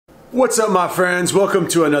What's up, my friends? Welcome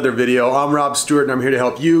to another video. I'm Rob Stewart and I'm here to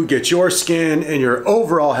help you get your skin and your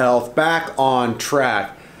overall health back on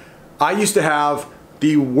track. I used to have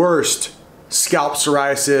the worst scalp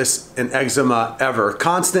psoriasis and eczema ever.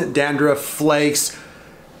 Constant dandruff, flakes,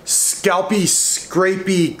 scalpy,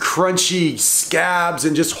 scrapey, crunchy scabs,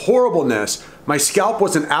 and just horribleness. My scalp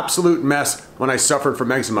was an absolute mess when I suffered from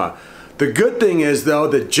eczema. The good thing is though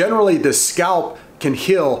that generally the scalp can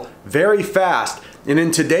heal very fast. And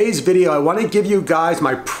in today's video, I want to give you guys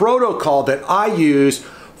my protocol that I use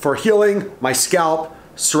for healing my scalp,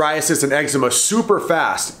 psoriasis, and eczema super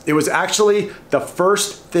fast. It was actually the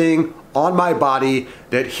first thing on my body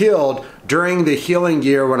that healed during the healing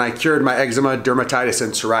year when I cured my eczema, dermatitis,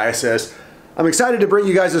 and psoriasis. I'm excited to bring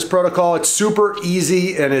you guys this protocol. It's super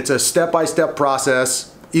easy and it's a step-by-step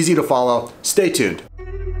process, easy to follow. Stay tuned.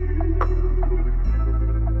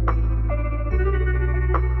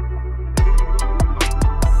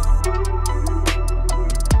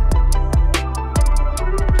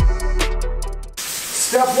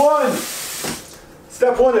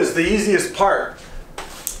 Step one is the easiest part.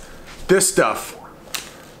 This stuff.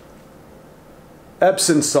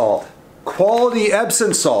 Epsom salt. Quality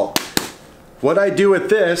Epsom salt. What I do with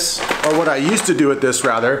this, or what I used to do with this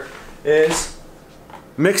rather, is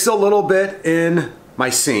mix a little bit in my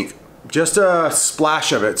sink. Just a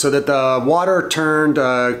splash of it so that the water turned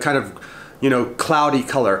kind of, cloudy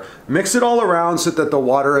color. Mix it all around so that the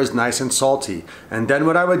water is nice and salty. And then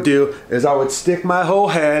what I would do is I would stick my whole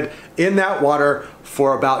head in that water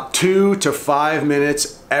for about 2 to 5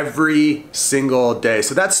 minutes every single day.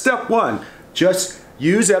 So that's step one. Just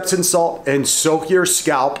use Epsom salt and soak your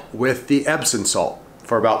scalp with the Epsom salt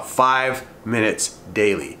for about 5 minutes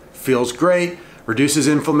daily. Feels great, reduces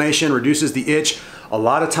inflammation, reduces the itch. A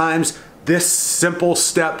lot of times this simple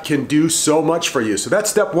step can do so much for you. So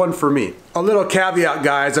that's step one for me. A little caveat,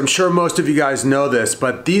 guys, I'm sure most of you guys know this,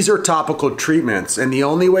 but these are topical treatments, and the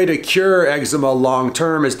only way to cure eczema long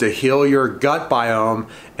term is to heal your gut biome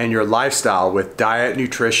and your lifestyle with diet,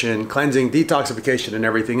 nutrition, cleansing, detoxification, and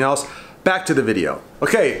everything else. Back to the video.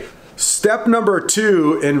 Okay, step number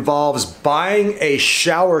two involves buying a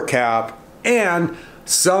shower cap and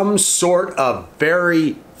some sort of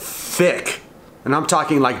very thick, and I'm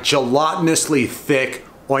talking like gelatinously thick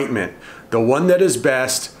ointment. The one that is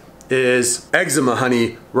best is eczema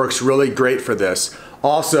honey, works really great for this.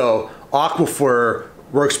 Also, Aquaphor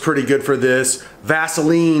works pretty good for this.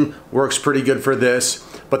 Vaseline works pretty good for this.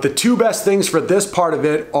 But the two best things for this part of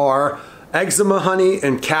it are eczema honey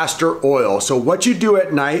and castor oil. So what you do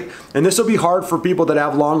at night, and this will be hard for people that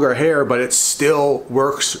have longer hair, but it still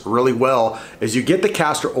works really well, is you get the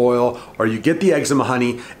castor oil or you get the eczema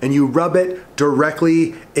honey and you rub it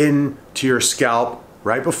directly into your scalp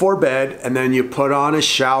right before bed, and then you put on a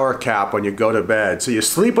shower cap when you go to bed. So you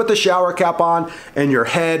sleep with the shower cap on and your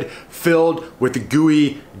head filled with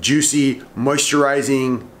gooey, juicy,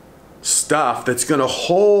 moisturizing stuff that's gonna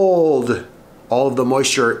hold all of the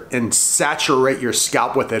moisture and saturate your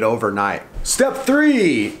scalp with it overnight. Step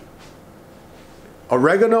three,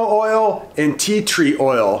 oregano oil and tea tree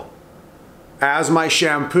oil as my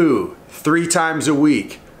shampoo 3 times a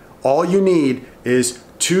week. All you need is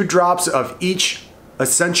 2 drops of each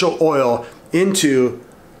essential oil into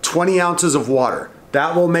 20 ounces of water.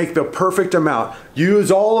 That will make the perfect amount. Use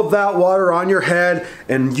all of that water on your head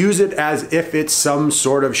and use it as if it's some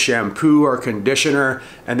sort of shampoo or conditioner,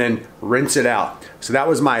 and then rinse it out. So that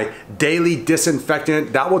was my daily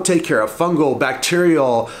disinfectant. That will take care of fungal,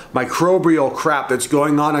 bacterial, microbial crap that's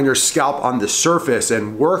going on your scalp on the surface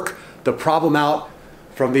and work the problem out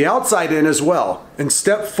from the outside in as well. And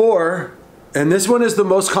step 4, and this one is the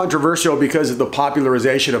most controversial because of the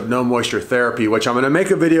popularization of no moisture therapy, which I'm gonna make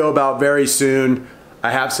a video about very soon. I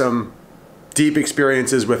have some deep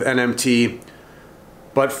experiences with NMT,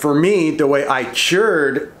 but for me, the way I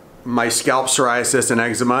cured my scalp psoriasis and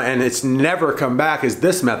eczema, and it's never come back, is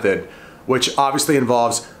this method, which obviously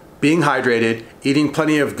involves being hydrated, eating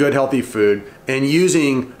plenty of good healthy food, and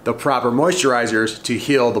using the proper moisturizers to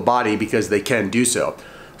heal the body because they can do so.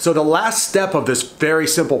 So the last step of this very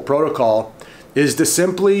simple protocol is to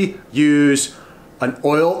simply use an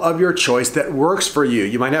oil of your choice that works for you.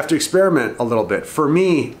 You might have to experiment a little bit. For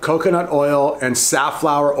me, coconut oil and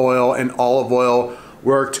safflower oil and olive oil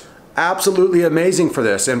worked absolutely amazing for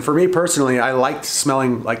this. And for me personally, I liked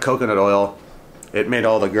smelling like coconut oil. It made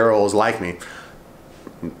all the girls like me.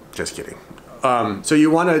 Just kidding. So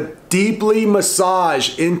you want to deeply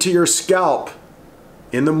massage into your scalp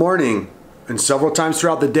in the morning and several times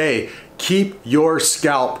throughout the day. Keep your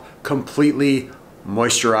scalp completely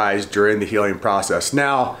moisturized during the healing process.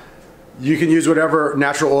 Now, You can use whatever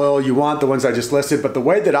natural oil you want, the ones I just listed, but the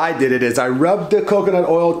way that I did it is I rubbed the coconut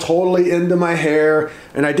oil totally into my hair,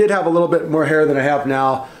 and I did have a little bit more hair than I have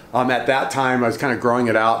now. At that time, I was kind of growing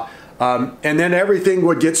it out. And then everything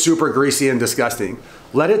would get super greasy and disgusting.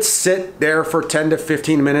 Let it sit there for 10 to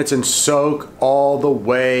 15 minutes and soak all the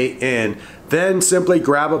way in. Then simply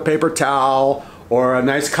grab a paper towel or a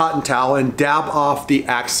nice cotton towel and dab off the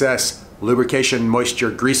excess lubrication,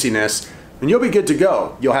 moisture, greasiness, and you'll be good to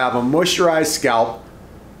go. You'll have a moisturized scalp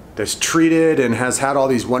that's treated and has had all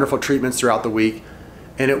these wonderful treatments throughout the week,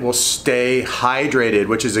 and it will stay hydrated,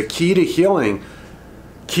 which is a key to healing.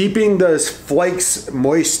 Keeping those flakes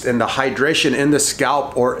moist and the hydration in the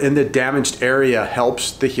scalp or in the damaged area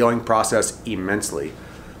helps the healing process immensely.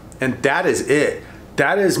 And that is it.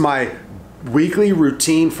 That is my weekly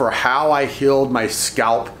routine for how I healed my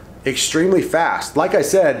scalp extremely fast. Like I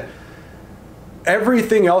said,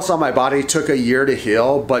 everything else on my body took a year to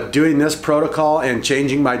heal, but doing this protocol and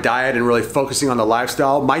changing my diet and really focusing on the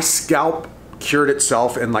lifestyle, my scalp cured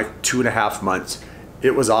itself in like 2.5 months.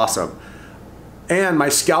 It was awesome. And my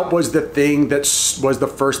scalp was the thing that was the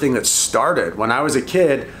first thing that started. When I was a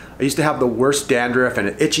kid, I used to have the worst dandruff and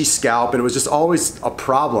an itchy scalp, and it was just always a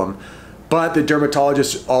problem. But the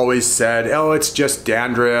dermatologist always said, oh, it's just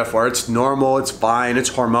dandruff, or it's normal, it's fine, it's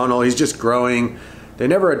hormonal, he's just growing. They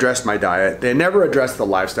never addressed my diet. They never addressed the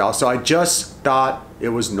lifestyle. So I just thought it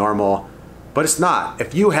was normal, but it's not.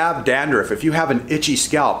 If you have dandruff, if you have an itchy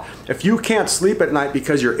scalp, if you can't sleep at night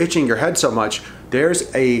because you're itching your head so much,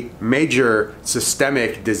 there's a major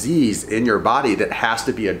systemic disease in your body that has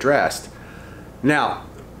to be addressed. Now,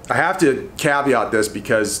 I have to caveat this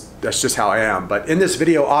because that's just how I am. But in this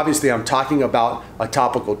video, obviously, I'm talking about a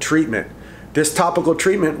topical treatment. This topical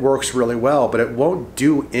treatment works really well, but it won't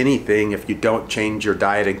do anything if you don't change your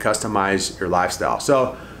diet and customize your lifestyle.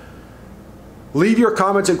 So leave your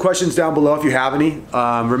comments and questions down below if you have any.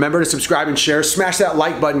 Remember to subscribe and share. Smash that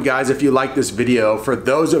like button, guys, if you like this video. For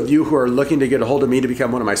those of you who are looking to get a hold of me to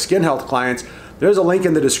become one of my skin health clients, there's a link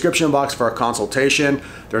in the description box for a consultation.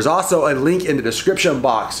 There's also a link in the description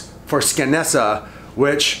box for Skinessa,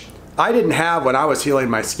 which I didn't have when I was healing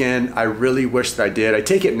my skin. I really wish that I did. I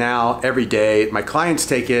take it now every day. My clients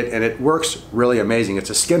take it, and it works really amazing. It's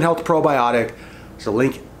a skin health probiotic. There's a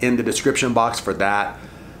link in the description box for that.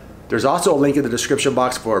 There's also a link in the description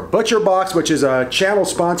box for ButcherBox, which is a channel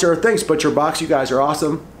sponsor. Thanks, ButcherBox. You guys are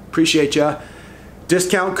awesome. Appreciate you.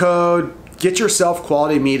 Discount code. Get yourself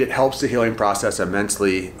quality meat. It helps the healing process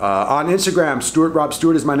immensely. On Instagram, Stuart Rob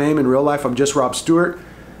Stewart is my name. In real life, I'm just Rob Stewart.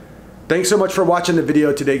 Thanks so much for watching the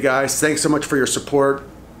video today, guys. Thanks so much for your support.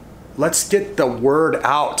 Let's get the word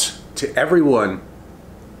out to everyone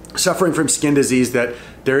suffering from skin disease that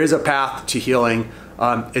there is a path to healing.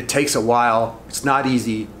 It takes a while. It's not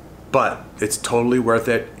easy, but it's totally worth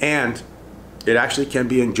it. And it actually can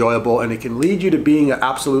be enjoyable, and it can lead you to being an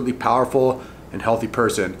absolutely powerful and healthy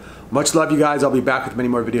person. Much love, you guys. I'll be back with many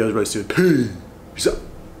more videos really soon. Peace out.